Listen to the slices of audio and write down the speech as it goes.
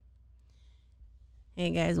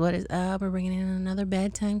Hey guys, what is up? We're bringing in another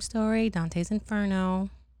bedtime story, Dante's Inferno.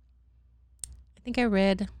 I think I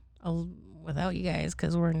read without you guys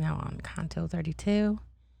because we're now on Canto 32.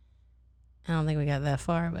 I don't think we got that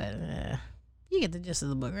far, but you get the gist of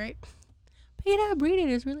the book, right? Pick it up, read it.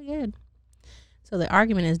 It's really good. So the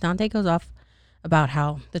argument is Dante goes off about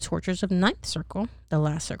how the tortures of Ninth Circle, the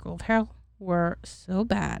last circle of hell, were so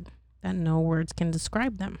bad that no words can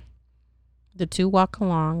describe them. The two walk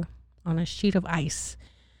along on a sheet of ice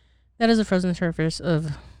that is a frozen surface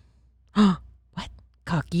of what?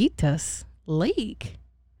 Caquitas Lake.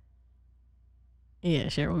 Yeah,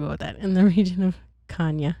 sure, we'll go with that. In the region of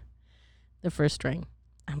Kanya, the first string.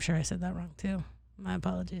 I'm sure I said that wrong too. My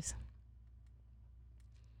apologies.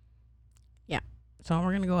 Yeah, so we're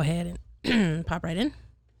going to go ahead and pop right in.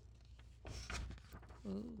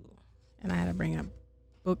 Ooh. And I had to bring a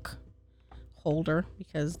book holder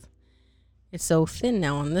because it's so thin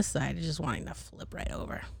now on this side. It's just wanting to flip right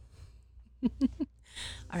over. All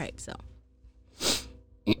right, so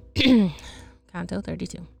Canto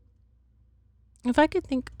 32. If I could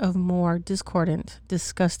think of more discordant,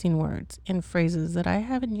 disgusting words and phrases that I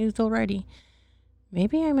haven't used already,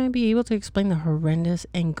 maybe I might be able to explain the horrendous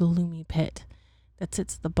and gloomy pit that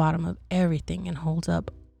sits at the bottom of everything and holds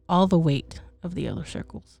up all the weight of the other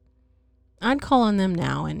circles. I'd call on them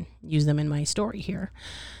now and use them in my story here,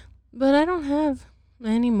 but I don't have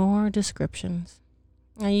any more descriptions.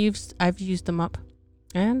 I've used them up,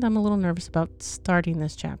 and I'm a little nervous about starting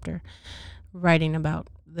this chapter, writing about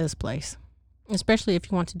this place, especially if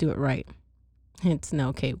you want to do it right. It's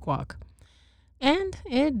no cakewalk. And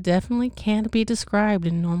it definitely can't be described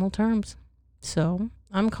in normal terms. So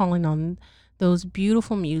I'm calling on those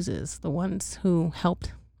beautiful muses, the ones who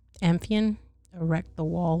helped Amphion erect the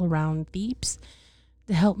wall around Thebes,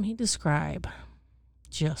 to help me describe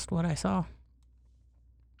just what I saw.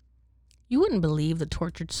 You wouldn't believe the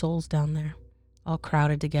tortured souls down there, all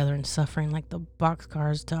crowded together and suffering like the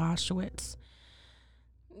boxcars to Auschwitz.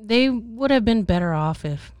 They would have been better off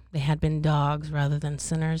if they had been dogs rather than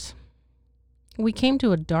sinners. We came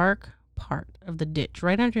to a dark part of the ditch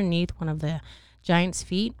right underneath one of the giant's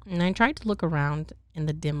feet, and I tried to look around in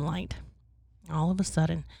the dim light. All of a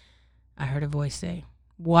sudden, I heard a voice say,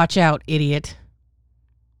 "Watch out, idiot.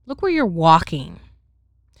 Look where you're walking.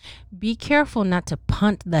 Be careful not to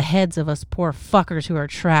punt the heads of us poor fuckers who are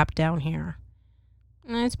trapped down here."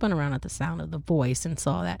 And I spun around at the sound of the voice and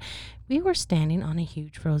saw that we were standing on a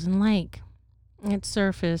huge frozen lake. Its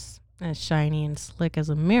surface, as shiny and slick as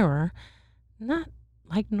a mirror, not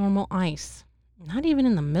like normal ice. Not even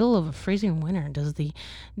in the middle of a freezing winter does the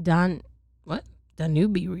Danube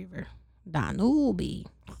River.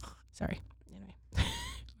 Sorry. Anyway.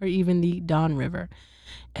 Or even the Don River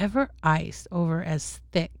ever iced over as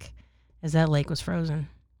thick as that lake was frozen.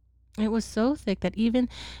 It was so thick that even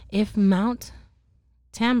if Mount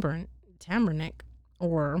Tambernick,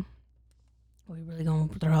 or are we really going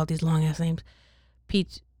to throw out these long ass names?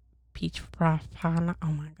 Peach Prana. Oh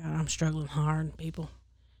my god, I'm struggling hard, people.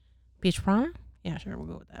 Peach Prana? Yeah, sure, we'll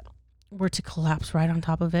go with that. Were to collapse right on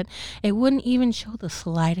top of it, it wouldn't even show the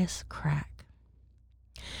slightest crack.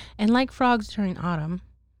 And like frogs during autumn,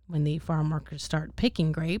 when the farm workers start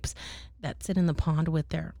picking grapes that sit in the pond with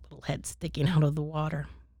their little heads sticking out of the water,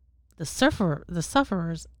 the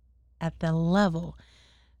sufferers at the level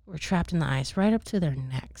were trapped in the ice right up to their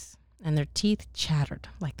necks, and their teeth chattered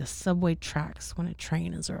like the subway tracks when a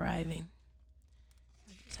train is arriving.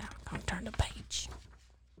 I'm going to turn the page.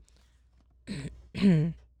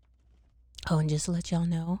 Oh, and just to let y'all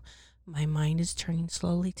know, my mind is turning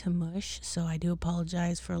slowly to mush, so I do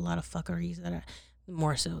apologize for a lot of fuckeries that are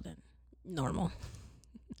more so than normal. All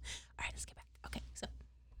right, let's get back. Okay, so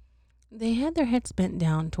they had their heads bent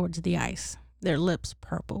down towards the ice, their lips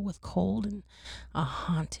purple with cold and a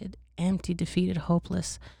haunted, empty, defeated,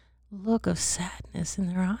 hopeless look of sadness in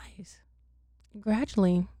their eyes.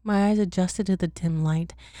 Gradually, my eyes adjusted to the dim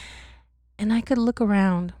light, and I could look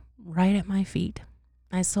around right at my feet.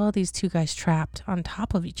 I saw these two guys trapped on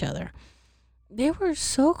top of each other. They were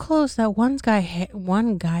so close that one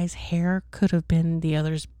guy's hair could have been the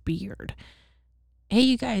other's beard. "Hey,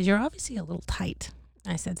 you guys, you're obviously a little tight,"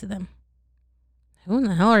 I said to them. "Who in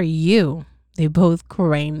the hell are you?" They both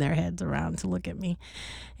craned their heads around to look at me.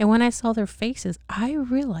 And when I saw their faces, I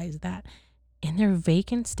realized that in their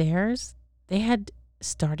vacant stares, they had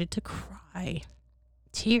started to cry.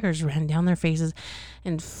 Tears ran down their faces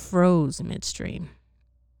and froze midstream,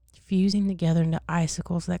 fusing together into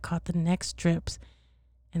icicles that caught the next drips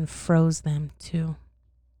and froze them too.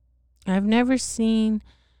 I've never seen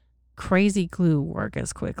crazy glue work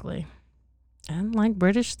as quickly. And like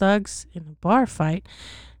British thugs in a bar fight,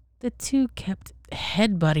 the two kept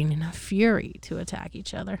headbutting in a fury to attack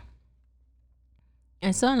each other.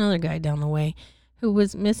 I saw another guy down the way who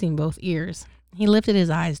was missing both ears. He lifted his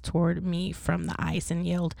eyes toward me from the ice and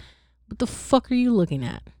yelled, "What the fuck are you looking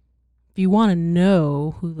at? If you want to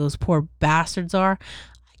know who those poor bastards are,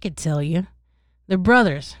 I could tell you. They're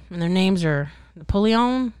brothers, and their names are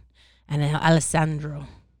Napoleon and Alessandro.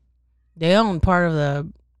 They own part of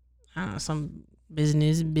the, I don't know, some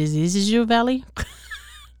business valley."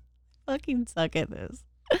 Fucking suck at this.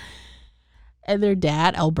 And their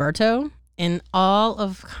dad, Alberto, and all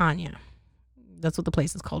of Kanya. That's what the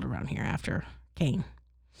place is called around here after Cain.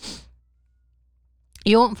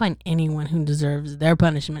 You won't find anyone who deserves their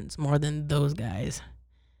punishments more than those guys.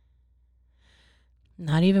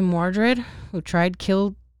 Not even Mordred, who tried to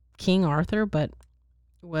kill King Arthur but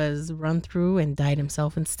was run through and died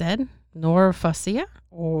himself instead. Nor Fascia,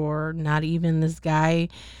 or not even this guy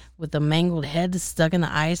with the mangled head stuck in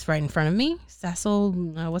the ice right in front of me. Cecil,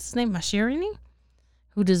 what's his name? Maschirini?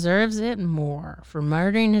 Who deserves it more for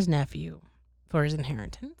murdering his nephew for his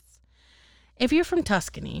inheritance. If you're from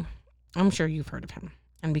Tuscany, I'm sure you've heard of him.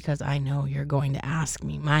 And because I know you're going to ask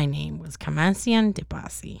me, my name was Camassian de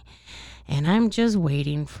Passi. And I'm just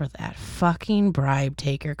waiting for that fucking bribe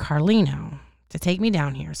taker Carlino to take me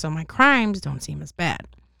down here so my crimes don't seem as bad.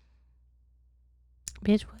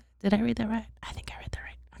 Bitch, what? Did I read that right? I think I read that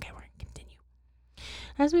right. Okay, we're going to continue.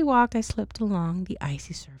 As we walked, I slipped along the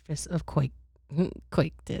icy surface of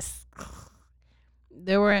Quaketis.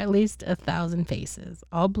 There were at least 1,000 faces,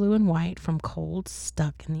 all blue and white from cold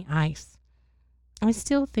stuck in the ice. I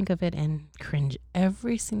still think of it and cringe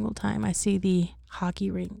every single time I see the hockey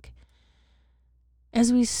rink.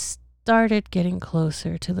 As we started getting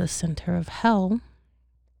closer to the center of hell,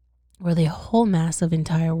 where the whole massive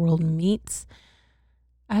entire world meets,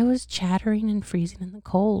 I was chattering and freezing in the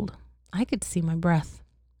cold. I could see my breath.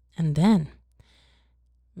 And then,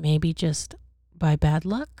 maybe just by bad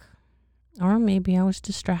luck, or maybe I was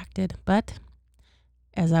distracted, but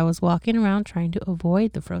as I was walking around trying to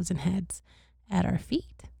avoid the frozen heads at our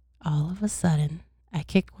feet, all of a sudden, I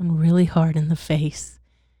kicked one really hard in the face.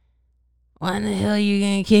 Why in the hell are you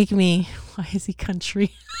gonna kick me? Why is he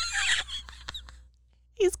country?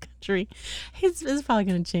 He's country. It's probably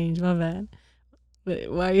gonna change, my bad.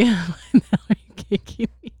 But why the hell are you kicking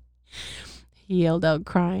me? He yelled out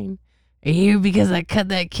crying. Are you here because I cut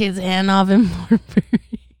that kid's hand off in Morbury?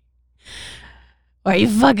 Or are you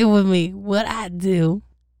fucking with me? What'd I do?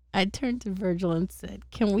 I turned to Virgil and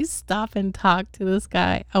said, can we stop and talk to this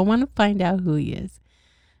guy? I want to find out who he is.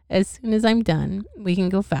 As soon as I'm done, we can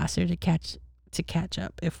go faster to catch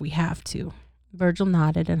up if we have to. Virgil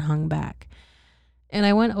nodded and hung back. And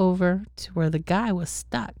I went over to where the guy was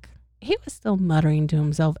stuck. He was still muttering to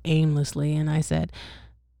himself aimlessly, and I said,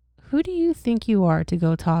 who do you think you are to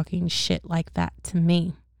go talking shit like that to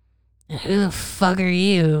me? And who the fuck are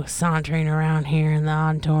you sauntering around here in the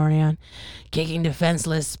auditorium, kicking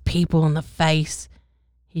defenseless people in the face?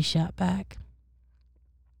 He shot back.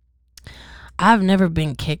 I've never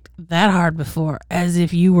been kicked that hard before, as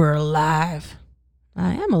if you were alive.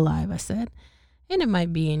 I am alive, I said, and it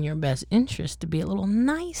might be in your best interest to be a little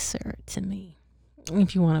nicer to me.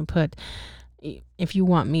 If you want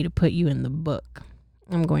me to put you in the book,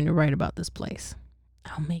 I'm going to write about this place.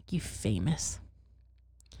 I'll make you famous.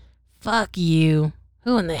 Fuck you.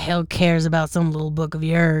 Who in the hell cares about some little book of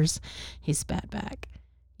yours? He spat back.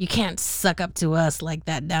 You can't suck up to us like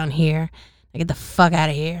that down here. Now get the fuck out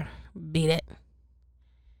of here. Beat it.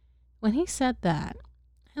 When he said that,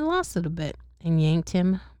 I lost it a bit and yanked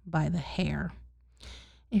him by the hair.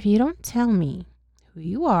 If you don't tell me who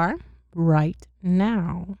you are right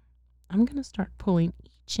now, I'm going to start pulling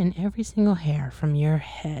each and every single hair from your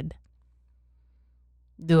head.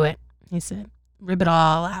 Do it, he said. Rip it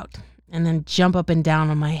all out and then jump up and down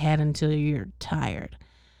on my head until you're tired.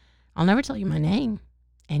 I'll never tell you my name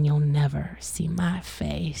and you'll never see my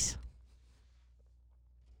face.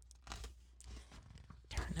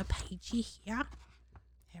 Turn the pagey here.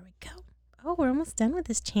 There we go. Oh, we're almost done with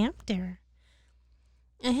this chapter.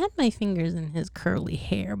 I had my fingers in his curly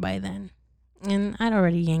hair by then, and I'd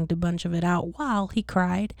already yanked a bunch of it out while he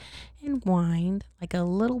cried and whined like a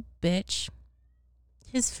little bitch.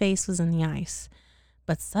 His face was in the ice,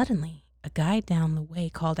 but suddenly a guy down the way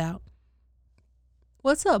called out,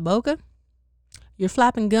 "What's up, Boca? Your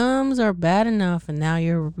flapping gums are bad enough, and now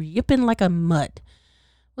you're yipping like a mutt.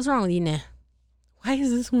 What's wrong with you now? Why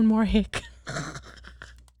is this one more hick?"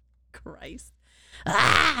 Christ.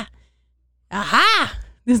 Ah! Aha!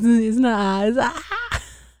 This is not eyes. Aha!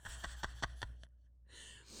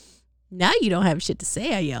 Now you don't have shit to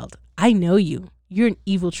say, I yelled. I know you. You're an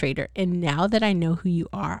evil traitor. And now that I know who you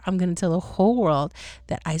are, I'm going to tell the whole world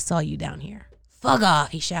that I saw you down here. Fuck off,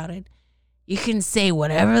 he shouted. You can say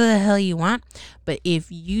whatever the hell you want, but if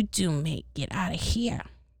you do make it out of here,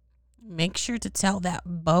 make sure to tell that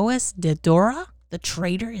Boas de Dora, the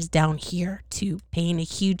traitor, is down here too, paying a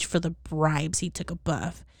huge for the bribes he took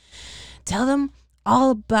above. Tell them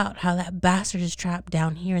all about how that bastard is trapped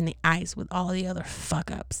down here in the ice with all the other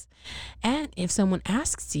fuck-ups. And if someone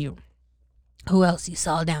asks you who else you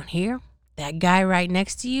saw down here, that guy right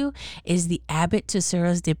next to you is the abbot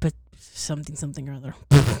Teseras de something or other,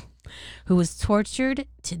 who was tortured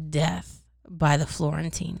to death by the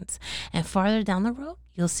Florentines. And farther down the road,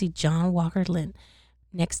 you'll see John Walker Lynn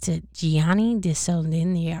next to Gianni de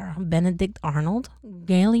Soldinier, Benedict Arnold,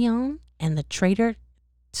 Galeon, and the traitor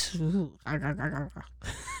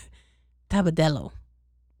Tabadelo.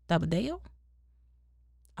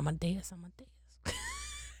 Amadeus.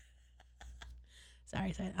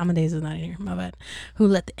 Sorry, Amadeus is not in here. My bad. Who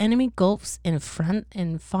let the enemy gulps in front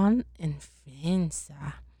in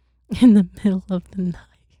Finsa in the middle of the night.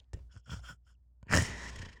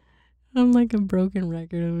 I'm like a broken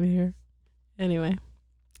record over here. Anyway,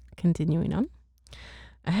 continuing on.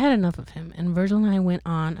 I had enough of him, and Virgil and I went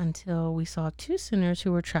on until we saw two sinners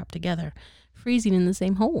who were trapped together, freezing in the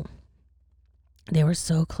same hole. They were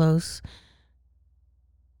so close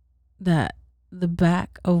that the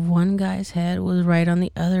back of one guy's head was right on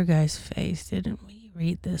the other guy's face. Didn't we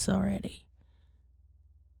read this already?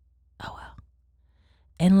 Oh well.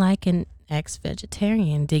 And like an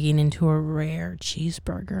ex-vegetarian digging into a rare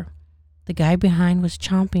cheeseburger, the guy behind was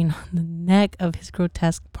chomping on the neck of his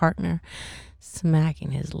grotesque partner,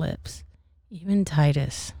 smacking his lips. Even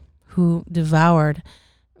Titus, who devoured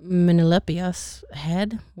Menelapius'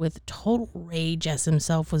 head with total rage as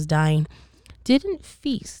himself was dying, didn't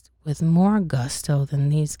feast with more gusto than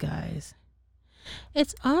these guys.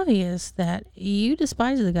 It's obvious that you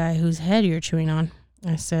despise the guy whose head you're chewing on,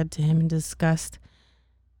 I said to him in disgust.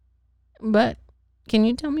 But can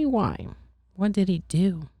you tell me why? What did he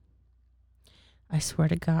do? I swear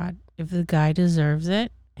to God, if the guy deserves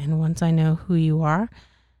it, and once I know who you are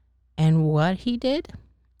and what he did,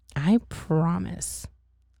 I promise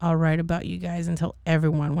I'll write about you guys and tell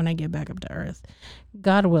everyone when I get back up to Earth.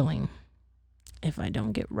 God willing, if I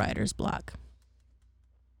don't get writer's block.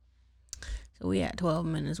 So we at 12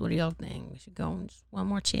 minutes. What do y'all think? We should go on just one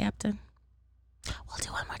more chapter? We'll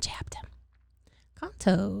do one more chapter.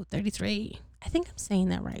 Canto 33. I think I'm saying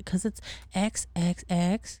that right because it's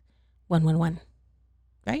XXX 111.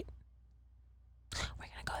 Right? We're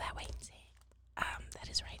going to go that way and see. That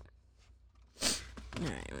is right.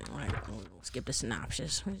 All right. We'll skip the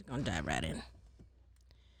synopsis. We're just going to dive right in.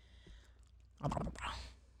 All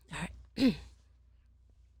right.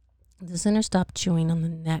 The sinner stopped chewing on the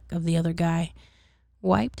neck of the other guy,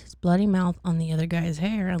 wiped his bloody mouth on the other guy's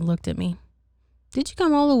hair, and looked at me. Did you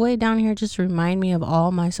come all the way down here just to remind me of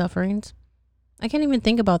all my sufferings? I can't even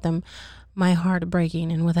think about them, my heart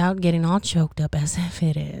breaking, and without getting all choked up as if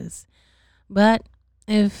it is. But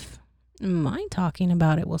if my talking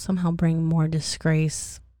about it will somehow bring more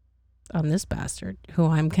disgrace on this bastard, who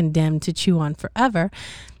I'm condemned to chew on forever,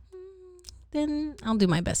 then I'll do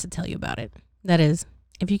my best to tell you about it. That is,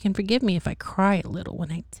 if you can forgive me if I cry a little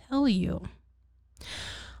when I tell you.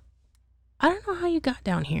 I don't know how you got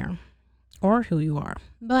down here or who you are,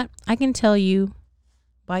 but I can tell you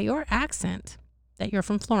by your accent that you're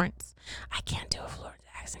from Florence. I can't do a Florence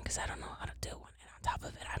accent because I don't know how to do one. And on top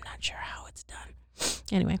of it, I'm not sure how it's done.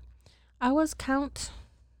 Anyway, I was Count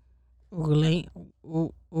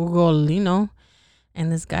Ugolino,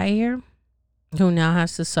 and this guy here, who now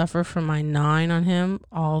has to suffer from my 9 on him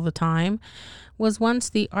all the time, was once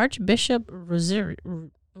the Archbishop Ruggieri.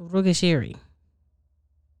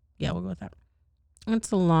 Yeah, we'll go with that.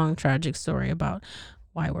 It's a long, tragic story about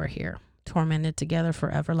why we're here, tormented together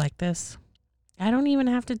forever like this. I don't even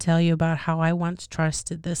have to tell you about how I once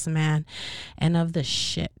trusted this man and of the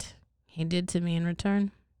shit he did to me in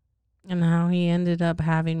return, and how he ended up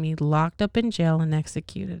having me locked up in jail and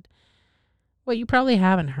executed. What you probably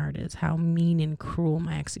haven't heard is how mean and cruel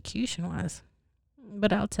my execution was.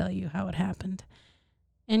 But I'll tell you how it happened.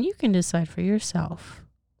 And you can decide for yourself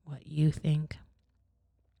what you think.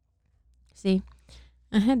 See,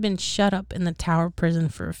 I had been shut up in the Tower prison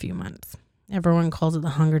for a few months. Everyone calls it the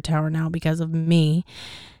Hunger Tower now because of me.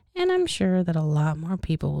 And I'm sure that a lot more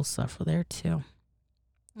people will suffer there too.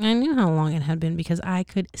 I knew how long it had been because I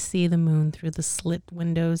could see the moon through the slit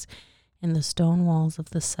windows in the stone walls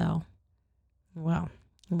of the cell. Well,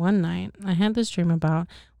 one night I had this dream about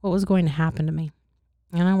what was going to happen to me.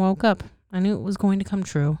 And I woke up. I knew it was going to come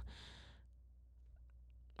true.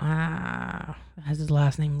 Has his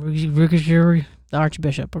last name, Ricochet, the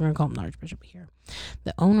Archbishop. We're going to call him the Archbishop here.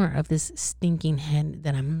 The owner of this stinking head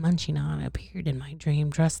that I'm munching on appeared in my dream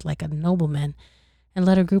dressed like a nobleman and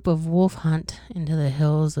led a group of wolf hunt into the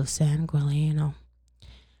hills of San Giuliano,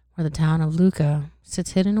 where the town of Lucca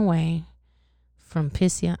sits hidden away from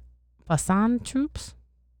Pasan troops.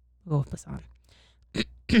 Oh, Pasan.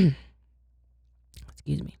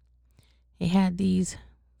 Excuse me. He had these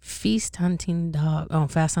fast hunting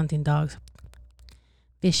dogs,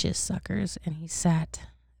 vicious suckers, and he sat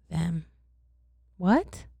them.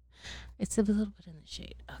 What? It's a little bit in the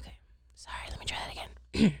shade. Okay. Sorry, let me try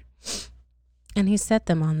that again. And he set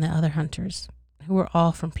them on the other hunters, who were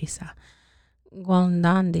all from Pisa.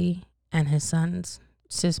 Gualdandi and his sons,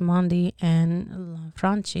 Sismondi and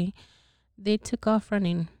Lanfranchi, they took off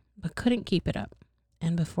running, but couldn't keep it up.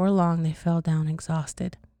 And before long, they fell down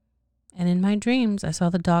exhausted. And in my dreams, I saw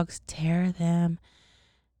the dogs tear them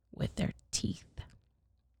with their teeth.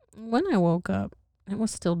 When I woke up, it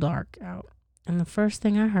was still dark out. And the first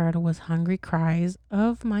thing I heard was hungry cries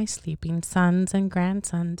of my sleeping sons and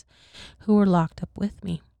grandsons who were locked up with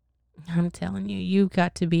me. I'm telling you, you've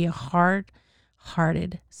got to be a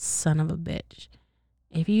hard-hearted son of a bitch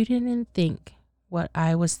if you didn't think what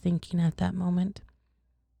I was thinking at that moment.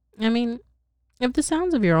 I mean, if the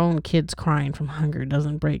sounds of your own kids crying from hunger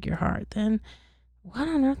doesn't break your heart, then what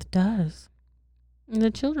on earth does?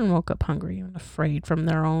 The children woke up hungry and afraid from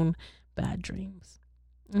their own bad dreams.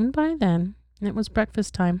 And by then, it was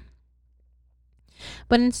breakfast time.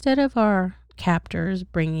 But instead of our captors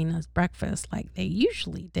bringing us breakfast like they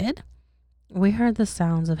usually did, we heard the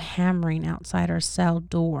sounds of hammering outside our cell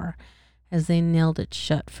door as they nailed it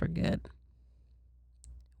shut for good.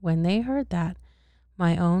 When they heard that,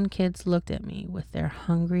 my own kids looked at me with their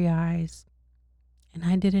hungry eyes, and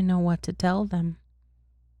I didn't know what to tell them.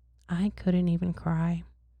 I couldn't even cry.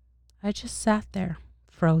 I just sat there,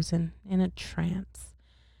 frozen in a trance,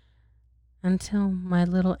 until my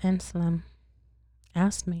little Anselm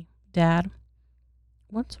asked me, "Dad,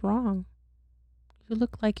 what's wrong? You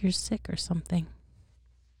look like you're sick or something."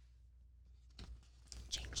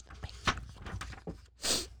 Change the mic.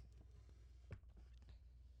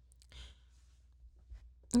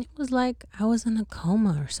 It was like I was in a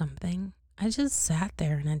coma or something. I just sat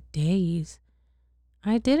there in a daze.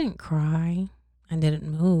 I didn't cry. I didn't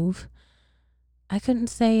move. I couldn't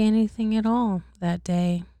say anything at all that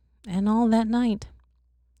day and all that night.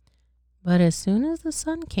 But as soon as the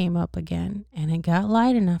sun came up again and it got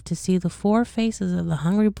light enough to see the 4 faces of the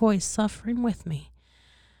hungry boys suffering with me,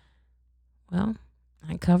 well,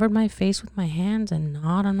 I covered my face with my hands and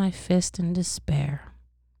gnawed on my fist in despair.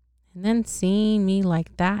 And then seeing me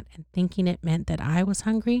like that and thinking it meant that I was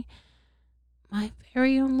hungry, my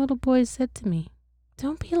very own little boy said to me,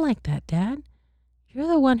 "Don't be like that, Dad. You're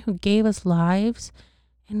the one who gave us lives,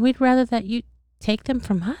 and we'd rather that you take them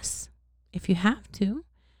from us, if you have to.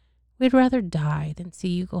 We'd rather die than see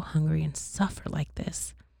you go hungry and suffer like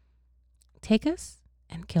this. Take us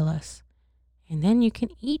and kill us, and then you can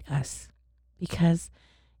eat us, because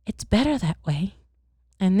it's better that way,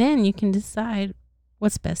 and then you can decide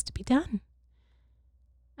what's best to be done."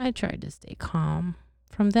 I tried to stay calm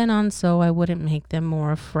from then on so I wouldn't make them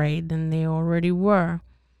more afraid than they already were.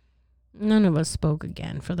 None of us spoke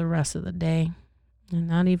again for the rest of the day, and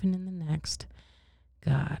not even in the next.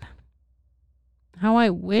 God, how I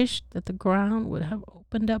wished that the ground would have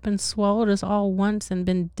opened up and swallowed us all once and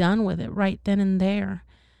been done with it right then and there.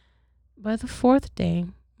 By the 4th day,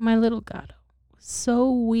 my little Gato was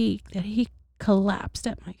so weak that he collapsed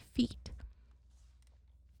at my feet.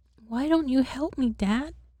 "Why don't you help me,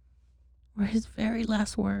 Dad?" were his very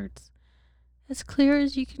last words. "As clear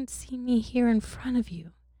as you can see me here in front of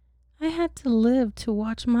you. I had to live to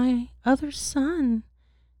watch my other son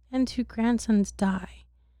and 2 grandsons die,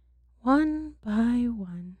 one by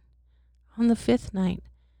one. On the 5th night,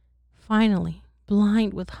 finally,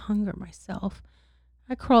 blind with hunger myself,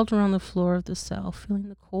 I crawled around the floor of the cell, feeling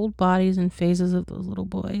the cold bodies and faces of those little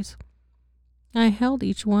boys. I held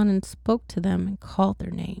each one and spoke to them and called their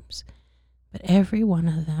names, but every one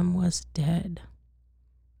of them was dead.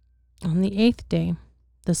 On the 8th day,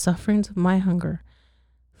 the sufferings of my hunger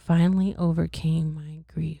finally overcame my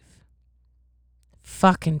grief.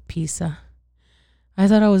 Fucking Pisa. I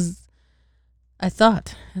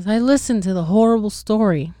thought, as I listened to the horrible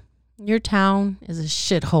story, your town is a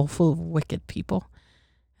shithole full of wicked people,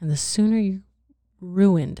 and the sooner you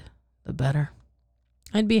ruined, the better.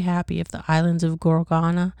 I'd be happy if the islands of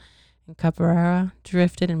Gorgona and Caprera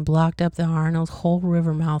drifted and blocked up the Arno's whole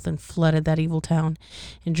river mouth and flooded that evil town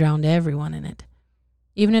and drowned everyone in it.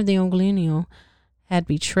 Even if the Onglinio had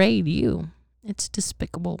betrayed you, It's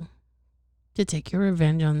despicable to take your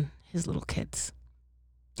revenge on his little kids.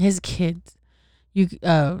 His kids.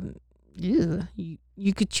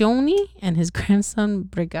 Yukichoni and his grandson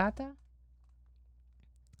Brigata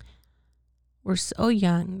were so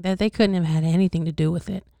young that they couldn't have had anything to do with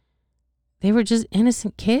it. They were just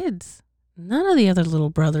innocent kids. None of the other little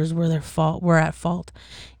brothers were at fault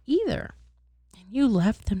either. And you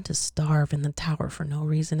left them to starve in the tower for no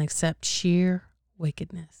reason except sheer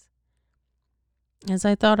wickedness. As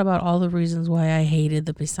I thought about all the reasons why I hated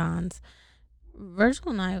the Pisans,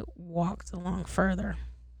 Virgil and I walked along further.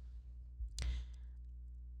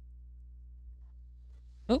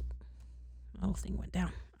 Oh, the whole thing went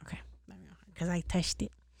down. Okay, because I touched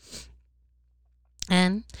it.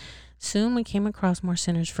 And soon we came across more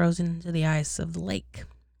sinners frozen into the ice of the lake.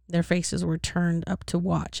 Their faces were turned up to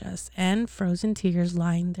watch us, and frozen tears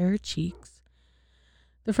lined their cheeks.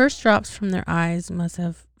 The first drops from their eyes must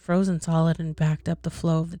have frozen solid and backed up the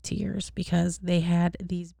flow of the tears because they had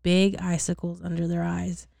these big icicles under their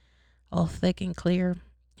eyes, all thick and clear.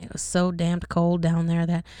 It was so damned cold down there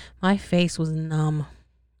that my face was numb.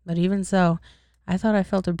 But even so, I thought I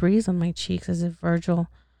felt a breeze on my cheeks as if Virgil...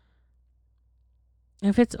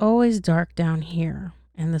 If it's always dark down here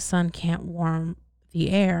and the sun can't warm the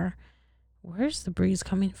air, where's the breeze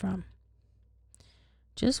coming from?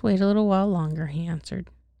 Just wait a little while longer, he answered,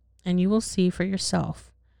 and you will see for yourself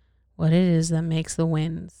what it is that makes the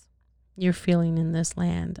winds you're feeling in this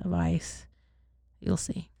land of ice. You'll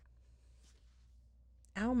see.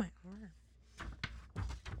 Ow, my arm.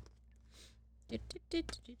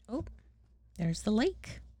 Oh, there's the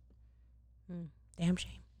lake. Damn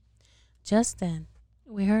shame. Just then,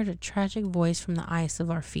 we heard a tragic voice from the ice of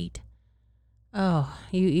our feet. Oh,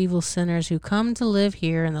 you evil sinners who come to live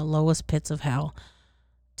here in the lowest pits of hell.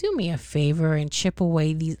 Do me a favor and chip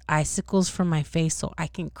away these icicles from my face so I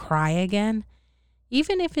can cry again.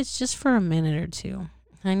 Even if it's just for a minute or two.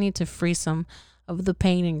 I need to free some of the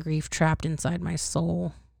pain and grief trapped inside my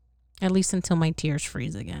soul. At least until my tears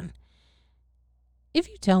freeze again. If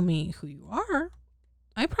you tell me who you are,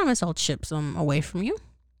 I promise I'll chip some away from you,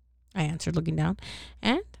 I answered, looking down.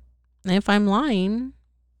 And if I'm lying,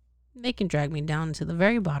 they can drag me down to the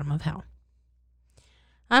very bottom of hell.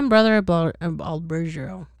 I'm Brother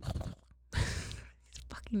Albergero.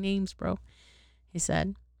 Fucking names, bro. He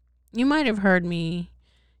said. You might have heard of me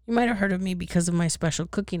because of my special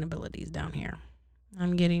cooking abilities down here.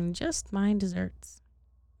 I'm getting just my desserts.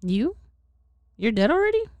 You? You're dead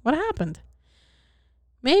already? What happened?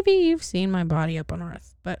 Maybe you've seen my body up on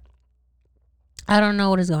Earth, but I don't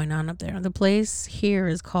know what is going on up there. The place here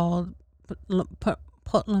is called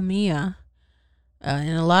Potlamia.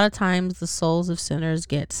 And a lot of times the souls of sinners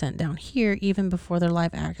get sent down here even before their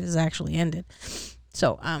life is actually ended.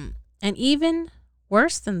 So, and even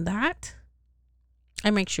worse than that,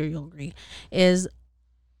 I make sure you'll agree, is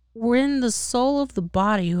when the soul of the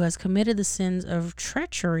body who has committed the sins of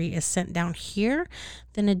treachery is sent down here,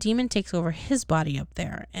 then a demon takes over his body up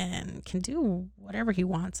there and can do whatever he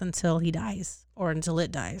wants until he dies or until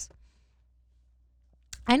it dies.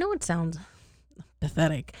 I know it sounds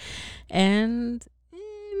pathetic, and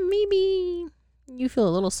maybe you feel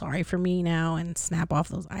a little sorry for me now and snap off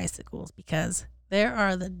those icicles because there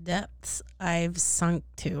are the depths I've sunk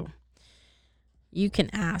to. You can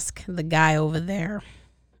ask the guy over there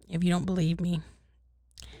if you don't believe me.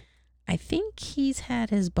 I think he's had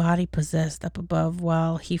his body possessed up above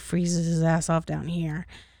while he freezes his ass off down here.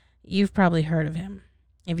 You've probably heard of him.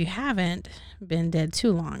 If you haven't been dead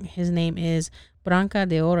too long, his name is Branca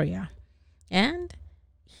de Oria. And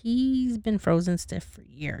he's been frozen stiff for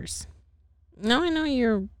years. No, I know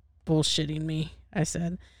you're bullshitting me, I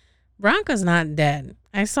said. Branca's not dead.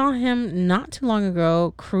 I saw him not too long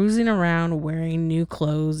ago cruising around wearing new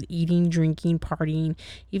clothes, eating, drinking, partying,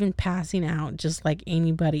 even passing out just like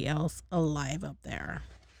anybody else alive up there.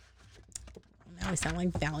 Now we sound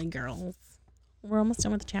like Valley Girls. We're almost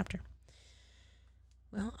done with the chapter.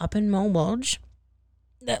 Well, up in Mulwalge,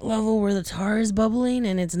 that level where the tar is bubbling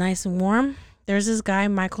and it's nice and warm, there's this guy,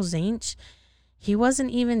 Michael Zainch. He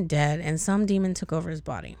wasn't even dead, and some demon took over his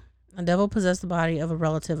body. A devil possessed the body of a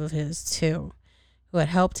relative of his, too, who had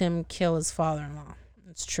helped him kill his father-in-law.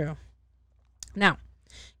 It's true. Now,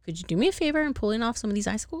 could you do me a favor in pulling off some of these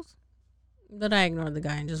icicles? But I ignored the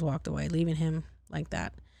guy and just walked away, leaving him like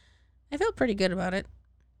that. I felt pretty good about it.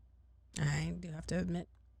 I do have to admit.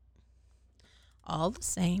 All the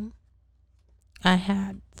same, I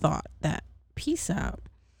had thought that Pisa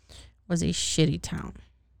was a shitty town.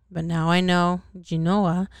 But now I know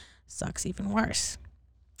Genoa sucks even worse.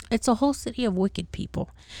 It's a whole city of wicked people,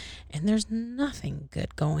 and there's nothing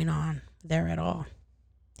good going on there at all.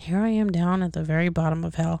 here I am down at the very bottom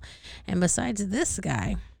of hell. And besides this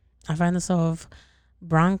guy, I find the soul of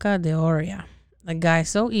Branca de Oria, a guy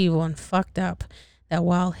so evil and fucked up that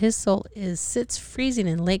while his soul sits freezing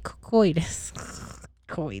in Lake Coitus,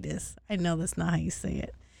 Coitus, I know that's not how you say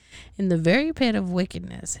it, in the very pit of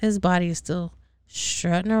wickedness, his body is still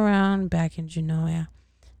strutting around back in Genoa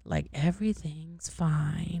like everything's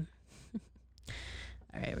fine.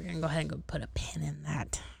 All right, we're going to go ahead and go put a pin in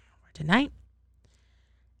that for tonight.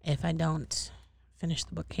 If I don't finish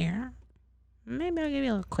the book here, maybe I'll give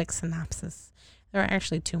you a little quick synopsis. There are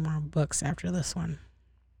actually 2 more books after this one.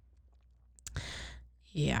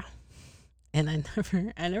 Yeah. And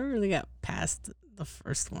I never really got past the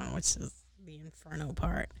first one, which is the Inferno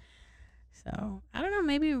part. So I don't know,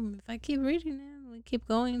 maybe if I keep reading it, we keep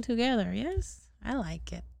going together. Yes, I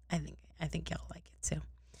like it. I think y'all like it too.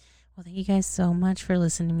 Well, thank you guys so much for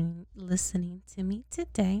listening to me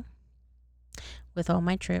today. With all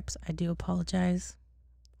my trips, I do apologize.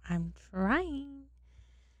 I'm trying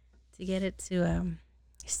to get it to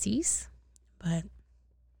cease, but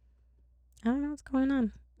I don't know what's going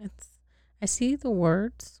on. I see the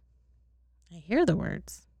words, I hear the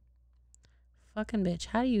words. Fucking bitch,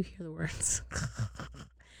 how do you hear the words?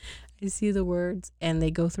 I see the words and they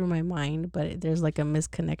go through my mind, but there's like a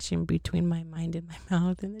misconnection between my mind and my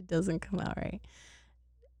mouth, and it doesn't come out right,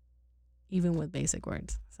 even with basic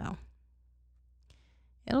words. So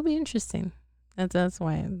it'll be interesting. That's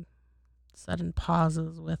why I'm sudden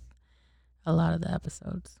pauses with a lot of the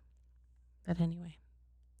episodes. But anyway,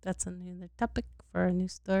 that's another topic for a new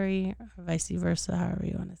story, or vice versa, however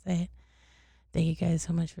you want to say it. Thank you guys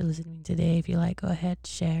so much for listening today. If you like, go ahead,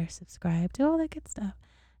 share, subscribe, do all that good stuff.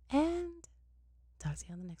 And talk to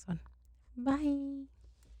you on the next one. Bye.